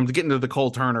yes, if I'm getting to the Cole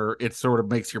Turner, it sort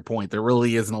of makes your point. There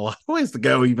really isn't a lot of ways to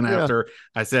go, even after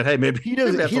I said, hey, maybe he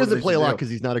doesn't play a lot do. because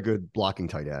he's not a good blocking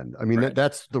tight end. I mean, Right.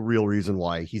 that's the real reason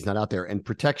why he's not out there. And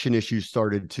protection issues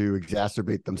started to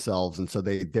exacerbate themselves. And so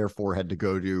they therefore had to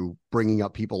go to bringing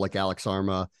up people like Alex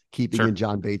Arma, keeping in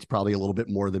John Bates probably a little bit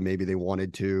more than maybe they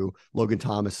wanted to. Logan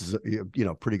Thomas is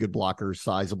a pretty good blocker,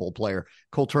 sizable player.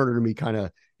 Cole Turner to me kind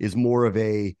of is more of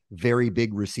a very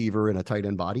big receiver in a tight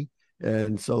end body.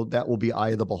 And so that will be eye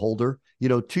of the beholder.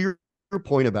 To your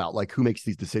point about like who makes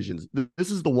these decisions, this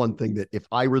is the one thing that if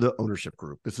I were the ownership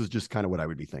group, this is just kind of what I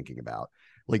would be thinking about.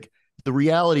 Like the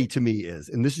reality to me is,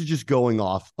 and this is just going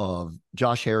off of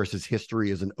Josh Harris's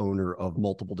history as an owner of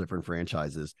multiple different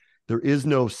franchises, there is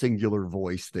no singular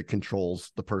voice that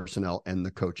controls the personnel and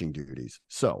the coaching duties.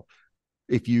 So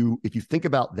if you think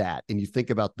about that and you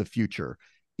think about the future,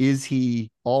 is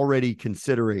he already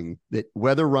considering that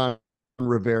whether Ron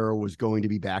Rivera was going to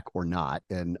be back or not?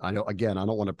 And I don't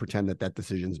want to pretend that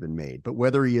decision's been made, but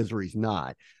whether he is or he's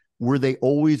not, were they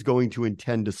always going to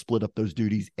intend to split up those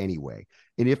duties anyway?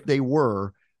 And if they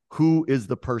were, who is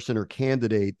the person or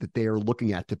candidate that they are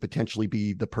looking at to potentially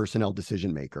be the personnel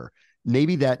decision maker?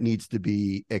 Maybe that needs to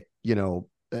be,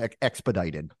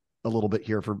 expedited a little bit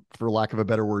here, for lack of a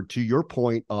better word, to your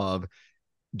point of,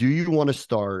 do you want to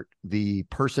start the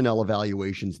personnel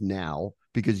evaluations now?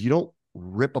 Because you don't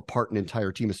rip apart an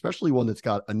entire team, especially one that's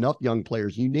got enough young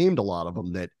players. You named a lot of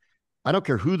them that I don't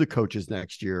care who the coach is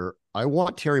next year. I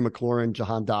want Terry McLaurin,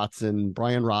 Jahan Dotson,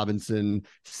 Brian Robinson,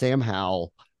 Sam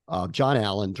Howell, John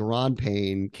Allen, Deron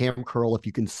Payne, Cam Curl, if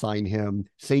you can sign him,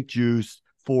 St. Juice,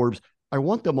 Forbes. I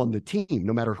want them on the team,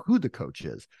 no matter who the coach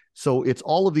is. So it's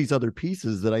all of these other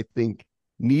pieces that I think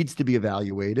needs to be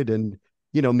evaluated. And,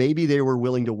 maybe they were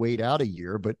willing to wait out a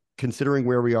year, but considering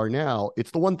where we are now,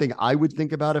 it's the one thing I would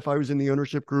think about if I was in the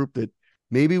ownership group, that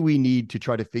maybe we need to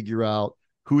try to figure out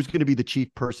who's going to be the chief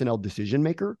personnel decision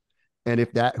maker. And if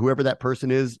whoever that person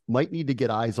is might need to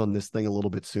get eyes on this thing a little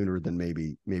bit sooner than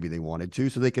maybe they wanted to,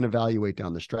 so they can evaluate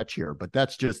down the stretch here. But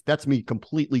that's me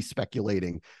completely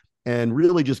speculating and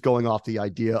really just going off the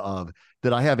idea of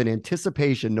that I have an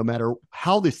anticipation, no matter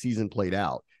how this season played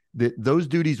out, that those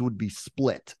duties would be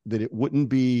split, that it wouldn't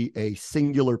be a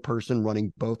singular person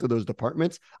running both of those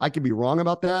departments. I could be wrong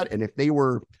about that. And if they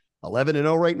were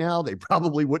 11-0 right now, they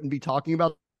probably wouldn't be talking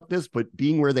about this, but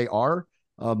being where they are,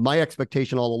 my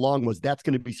expectation all along was that's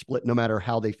going to be split no matter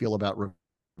how they feel about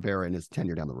Rivera and his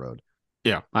tenure down the road.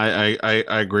 Yeah, I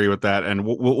agree with that. And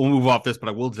we'll move off this, but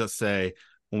I will just say,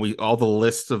 when all the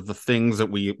lists of the things that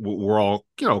we're all,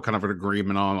 kind of an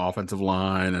agreement on, offensive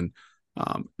line and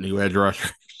new edge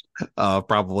rushers,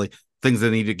 probably things they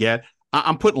need to get.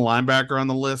 I'm putting linebacker on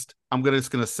the list. I'm just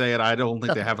going to say it. I don't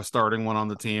think they have a starting one on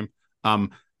the team.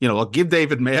 I'll give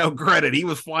David Mayo credit. He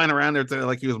was flying around there today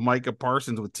like he was Micah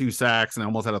Parsons with 2 sacks and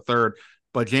almost had a third.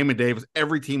 But Jamin Davis,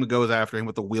 every team goes after him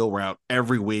with the wheel route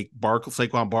every week.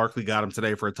 Saquon Barkley got him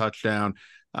today for a touchdown.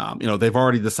 They've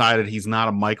already decided he's not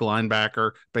a Mike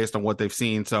linebacker based on what they've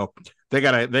seen. So they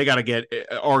gotta get,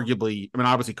 arguably, I mean,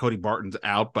 obviously Cody Barton's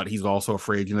out, but he's also a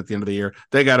free agent at the end of the year.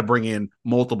 They got to bring in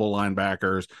multiple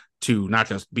linebackers to not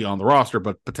just be on the roster,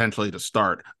 but potentially to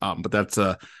start. But that's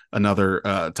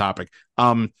another topic.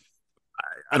 I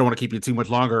don't want to keep you too much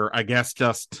longer. I guess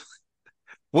just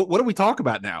what do we talk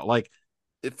about now? Like,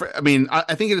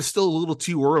 I think it is still a little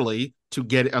too early to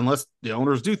get, unless the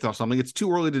owners do something, it's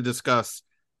too early to discuss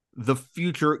the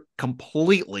future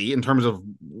completely in terms of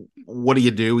what do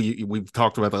you do. We've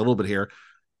talked about that a little bit here,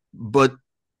 but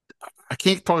I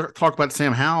can't talk about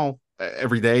Sam Howell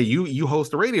every day. You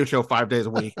host a radio show 5 days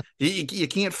a week. you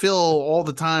can't fill all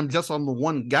the time just on the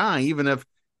one guy, even if,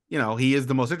 he is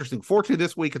the most interesting. Fortunately,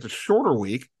 this week it's a shorter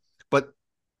week, but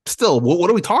still, what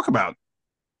do we talk about?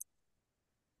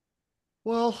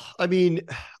 Well, I mean,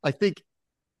 I think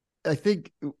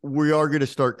we are going to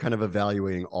start kind of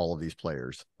evaluating all of these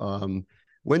players.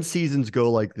 When seasons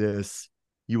go like this,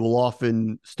 you will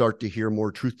often start to hear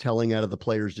more truth telling out of the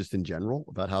players just in general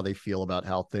about how they feel about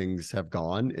how things have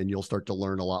gone. And you'll start to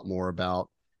learn a lot more about,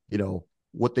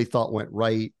 what they thought went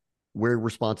right, where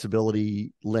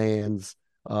responsibility lands,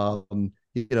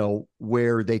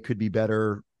 where they could be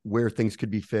better, where things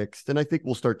could be fixed. And I think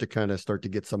we'll start to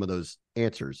get some of those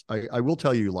answers. I will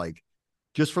tell you, like,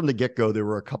 just from the get-go, there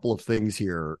were a couple of things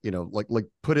here, like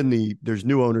put in there's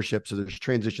new ownership. So there's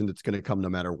transition that's going to come no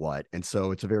matter what. And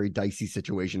so it's a very dicey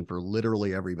situation for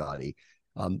literally everybody.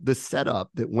 The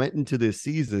setup that went into this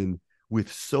season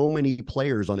with so many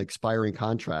players on expiring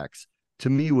contracts, to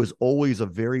me, was always a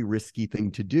very risky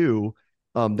thing to do.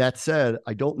 That said,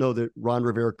 I don't know that Ron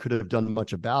Rivera could have done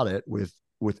much about it with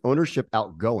with ownership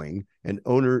outgoing and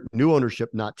new ownership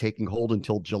not taking hold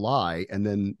until July, and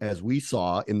then as we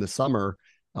saw in the summer,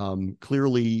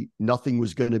 clearly nothing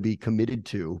was going to be committed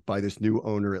to by this new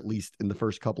owner, at least in the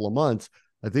first couple of months.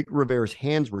 I think Rivera's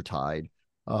hands were tied.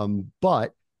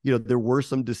 But there were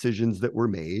some decisions that were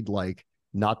made, like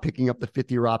not picking up the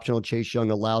 5th-year option on Chase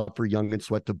Young allowed for Young and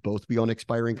Sweat to both be on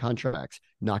expiring contracts,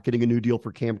 not getting a new deal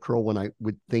for Cam Curl when I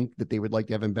would think that they would like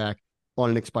to have him back on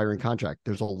an expiring contract.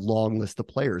 There's a long list of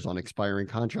players on expiring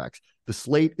contracts. The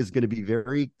slate is going to be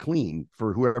very clean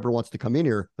for whoever wants to come in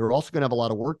here. They're also going to have a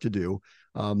lot of work to do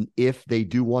if they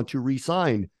do want to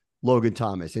re-sign Logan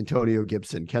Thomas, Antonio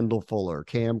Gibson, Kendall Fuller,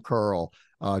 Cam Curl,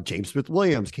 James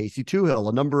Smith-Williams, Casey Toohill,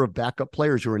 a number of backup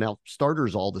players who are now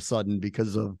starters all of a sudden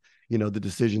because of the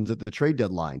decisions at the trade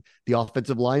deadline. The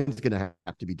offensive line is going to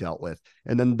have to be dealt with.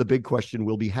 And then the big question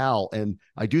will be Hal. And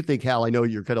I do think Hal, I know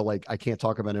you're kind of like, I can't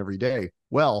talk about every day.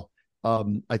 Well,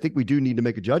 I think we do need to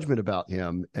make a judgment about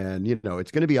him. And,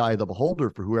 it's going to be eye of the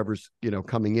beholder for whoever's,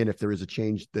 coming in if there is a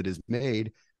change that is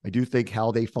made. I do think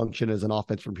how they function as an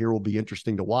offense from here will be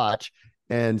interesting to watch.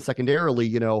 And secondarily,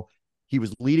 he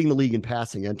was leading the league in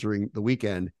passing entering the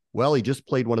weekend. Well, he just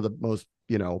played one of the most,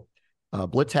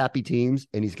 blitz happy teams,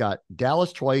 and he's got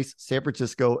Dallas twice, San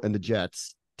Francisco, and the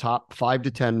Jets, top 5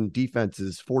 to 10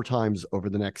 defenses 4 times over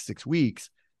the next 6 weeks.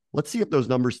 Let's see if those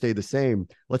numbers stay the same.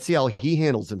 Let's see how he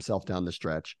handles himself down the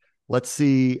stretch. Let's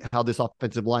see how this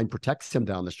offensive line protects him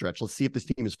down the stretch. Let's see if this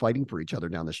team is fighting for each other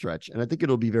down the stretch. And I think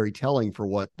it'll be very telling for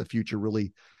what the future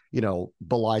really,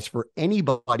 belies for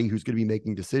anybody who's going to be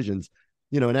making decisions.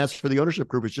 And as for the ownership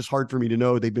group, it's just hard for me to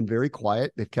know. They've been very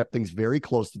quiet. They've kept things very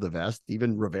close to the vest.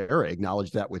 Even Rivera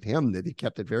acknowledged that with him, that they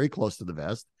kept it very close to the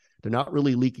vest. They're not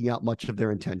really leaking out much of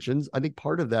their intentions. I think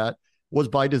part of that was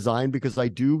by design, because I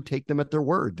do take them at their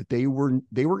word that they were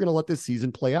going to let this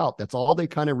season play out. That's all they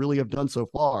kind of really have done so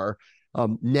far.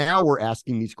 Now we're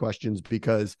asking these questions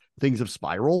because things have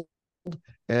spiraled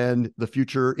and the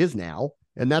future is now.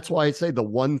 And that's why I say the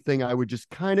one thing I would just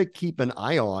kind of keep an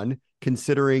eye on,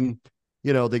 considering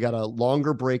they got a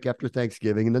longer break after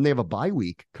Thanksgiving, and then they have a bye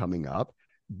week coming up.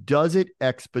 Does it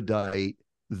expedite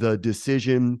the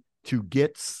decision to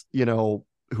get,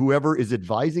 whoever is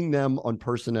advising them on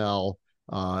personnel,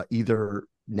 either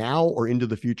now or into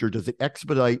the future? Does it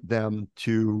expedite them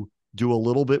to do a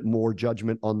little bit more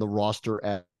judgment on the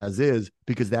roster as is?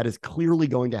 Because that is clearly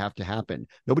going to have to happen.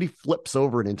 Nobody flips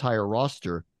over an entire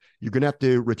roster. You're going to have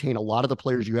to retain a lot of the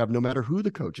players you have, no matter who the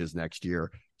coach is next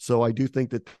year. So I do think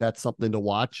that that's something to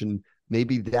watch, and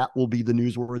maybe that will be the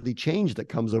newsworthy change that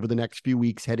comes over the next few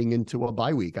weeks heading into a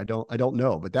bye week. I don't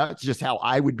know, but that's just how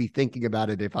I would be thinking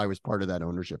about it if I was part of that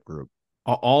ownership group.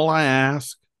 All I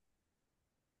ask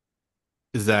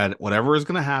is that whatever is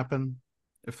going to happen,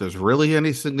 if there's really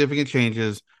any significant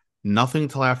changes, nothing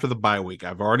till after the bye week.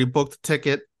 I've already booked a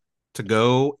ticket to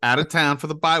go out of town for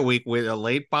the bye week with a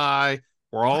late bye.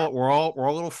 We're all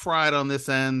a little fried on this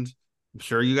end. I'm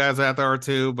sure you guys out there are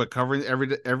too, but covering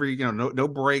every no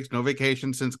breaks, no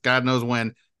vacation since God knows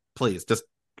when. Please just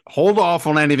hold off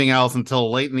on anything else until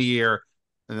late in the year,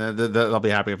 and then I'll be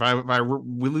happy. If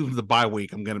we lose the bye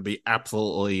week, I'm going to be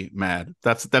absolutely mad.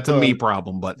 That's a me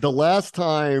problem. But the last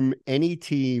time any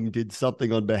team did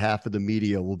something on behalf of the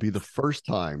media will be the first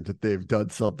time that they've done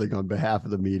something on behalf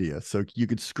of the media. So you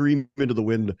could scream into the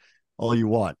wind all you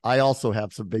want. I also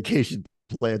have some vacation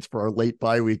plans for our late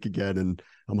bye week again, and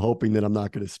I'm hoping that I'm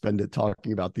not going to spend it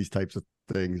talking about these types of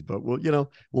things, but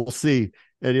we'll see.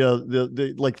 And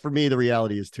the like, for me, the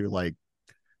reality is too, like,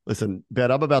 listen,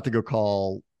 Ben, I'm about to go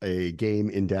call a game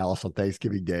in Dallas on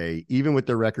Thanksgiving Day. Even with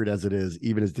their record as it is,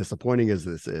 even as disappointing as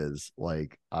this is,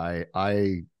 like, I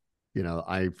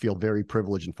feel very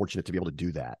privileged and fortunate to be able to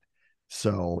do that.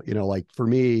 So, like, for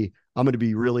me, I'm going to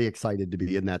be really excited to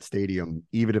be in that stadium,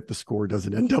 even if the score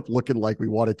doesn't end up looking like we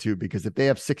want it to, because if they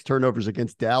have 6 turnovers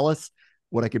against Dallas,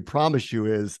 what I can promise you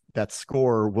is that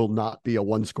score will not be a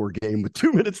 1-score game with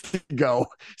 2 minutes to go.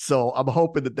 So I'm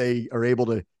hoping that they are able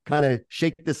to kind of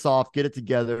shake this off, get it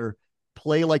together,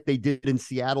 play like they did in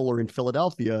Seattle or in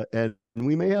Philadelphia, and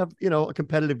we may have, a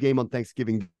competitive game on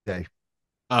Thanksgiving Day.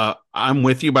 I'm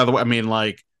with you, by the way. I mean,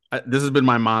 like, this has been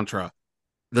my mantra.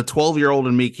 The 12-year-old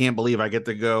in me can't believe I get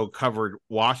to go cover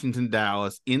Washington,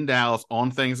 Dallas, in Dallas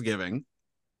on Thanksgiving.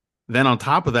 Then on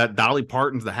top of that, Dolly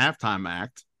Parton's the halftime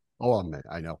act. Oh,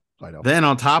 I know. Then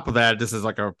on top of that, this is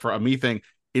like a me thing.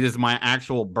 It is my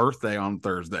actual birthday on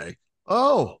Thursday.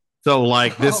 Oh, so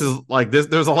like this is like this.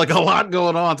 There's like a lot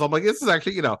going on. So I'm like, this is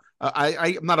actually,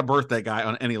 I'm not a birthday guy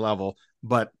on any level,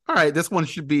 but all right, this one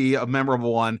should be a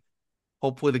memorable one.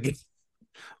 Hopefully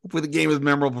the game is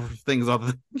memorable for things other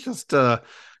than just a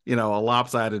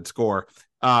lopsided score.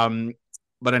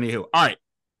 But anywho, all right.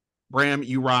 Bram,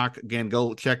 you rock. Again,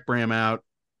 go check Bram out.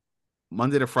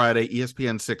 Monday to Friday,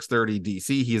 ESPN 630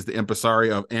 DC. He is the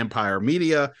impresario of Empire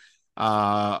Media.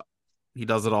 He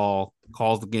does it all,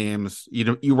 calls the games.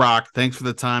 You rock. Thanks for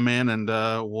the time, man, and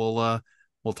we'll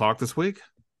talk this week.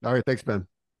 All right, thanks, Ben.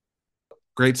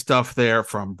 Great stuff there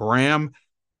from Bram.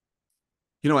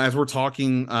 As we're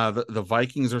talking, the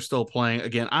Vikings are still playing.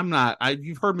 Again,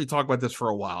 you've heard me talk about this for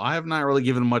a while. I have not really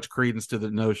given much credence to the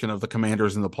notion of the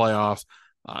Commanders in the playoffs,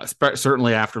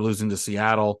 certainly after losing to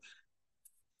Seattle.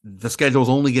 The schedule is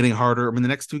only getting harder. I mean, the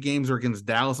next two games are against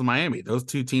Dallas and Miami. Those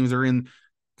two teams are in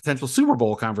potential Super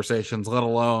Bowl conversations, let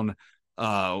alone,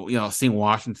 seeing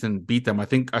Washington beat them. I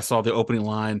think I saw the opening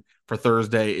line for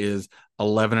Thursday is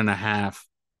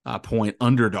 11.5 point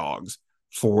underdogs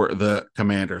for the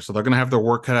Commanders. So they're going to have their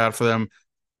work cut out for them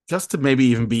just to maybe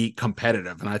even be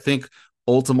competitive. And I think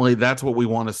ultimately that's what we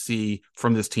want to see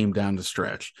from this team down the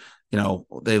stretch.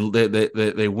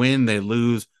 They win, they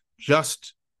lose,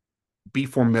 just be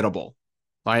formidable,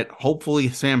 right? Hopefully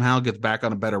Sam Howell gets back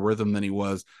on a better rhythm than he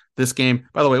was this game.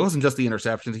 By the way, it wasn't just the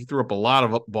interceptions. He threw up a lot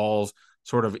of balls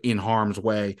sort of in harm's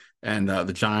way, and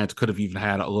the Giants could have even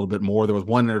had a little bit more. There was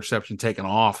one interception taken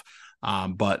off,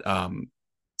 but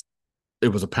it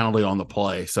was a penalty on the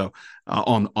play, so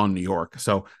on New York.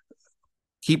 So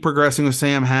keep progressing with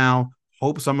Sam Howell.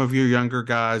 Hope some of your younger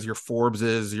guys, your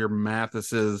Forbeses, your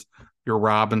Mathises, your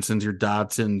Robinsons, your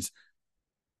Dodsons,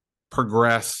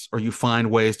 progress, or you find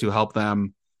ways to help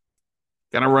them.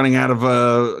 Kind of running out of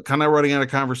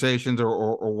conversations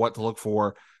or what to look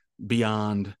for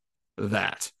beyond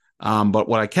that. But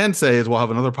what I can say is we'll have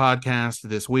another podcast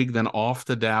this week, then off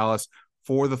to Dallas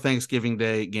for the Thanksgiving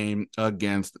Day game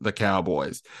against the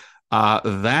Cowboys.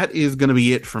 That is going to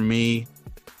be it for me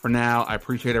for now. I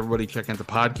appreciate everybody checking out the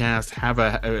podcast.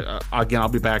 Again, I'll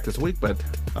be back this wew, but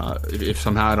if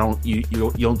somehow you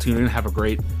don't tune in, have a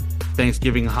great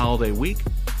Thanksgiving holiday week.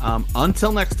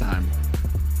 Until next time,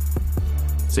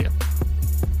 see ya.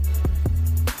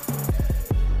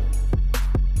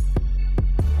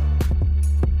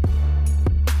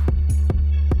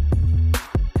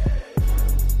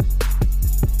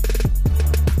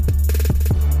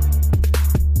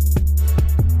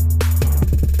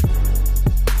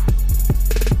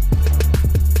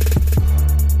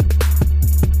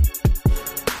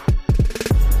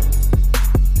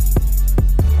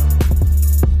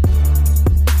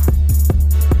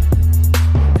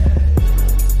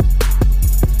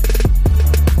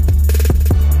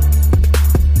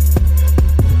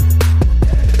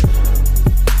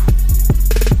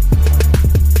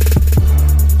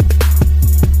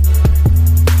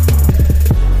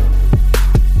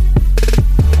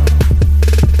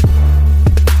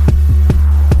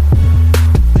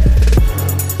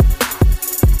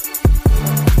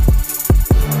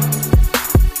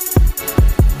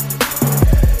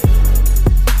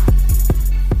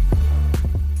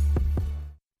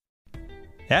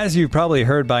 As you've probably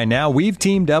heard by now, we've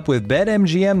teamed up with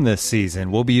BetMGM this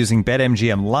season. We'll be using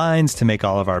BetMGM lines to make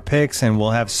all of our picks, and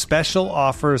we'll have special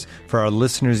offers for our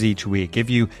listeners each week. If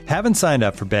you haven't signed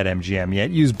up for BetMGM yet,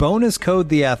 use bonus code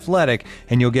The Athletic,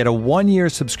 and you'll get a 1-year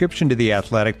subscription to The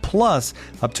Athletic, plus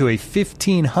up to a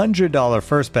 $1,500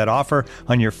 first bet offer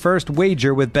on your first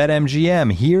wager with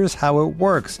BetMGM. Here's how it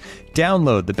works.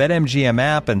 Download the BetMGM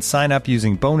app and sign up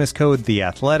using bonus code The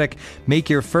Athletic. Make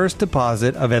your first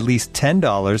deposit of at least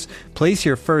 $10. Place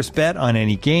your first bet on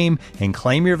any game and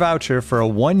claim your voucher for a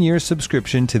 1-year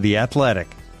subscription to The Athletic.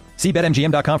 See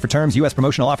BetMGM.com for terms. U.S.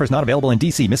 promotional offers not available in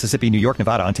D.C., Mississippi, New York,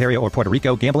 Nevada, Ontario, or Puerto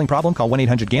Rico. Gambling problem? Call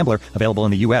 1-800-GAMBLER. Available in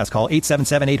the U.S. Call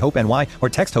 877-8-HOPE-NY or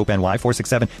text HOPE-NY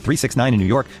 467-369 in New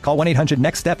York. Call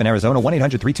 1-800-NEXT-STEP in Arizona.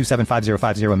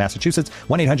 1-800-327-5050 in Massachusetts.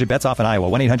 1-800-BETS-OFF in Iowa.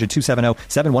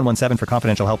 1-800-270-7117 for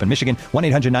confidential help in Michigan.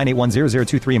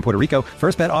 1-800-981-0023 in Puerto Rico.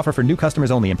 First bet offer for new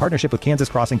customers only in partnership with Kansas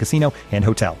Crossing Casino and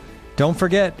Hotel. Don't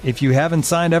forget, if you haven't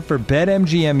signed up for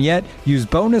BetMGM yet, use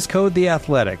bonus code The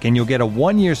Athletic, and you'll get a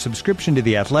 1-year subscription to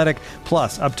The Athletic,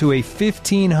 plus up to a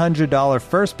 $1,500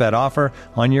 first bet offer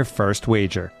on your first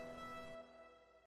wager.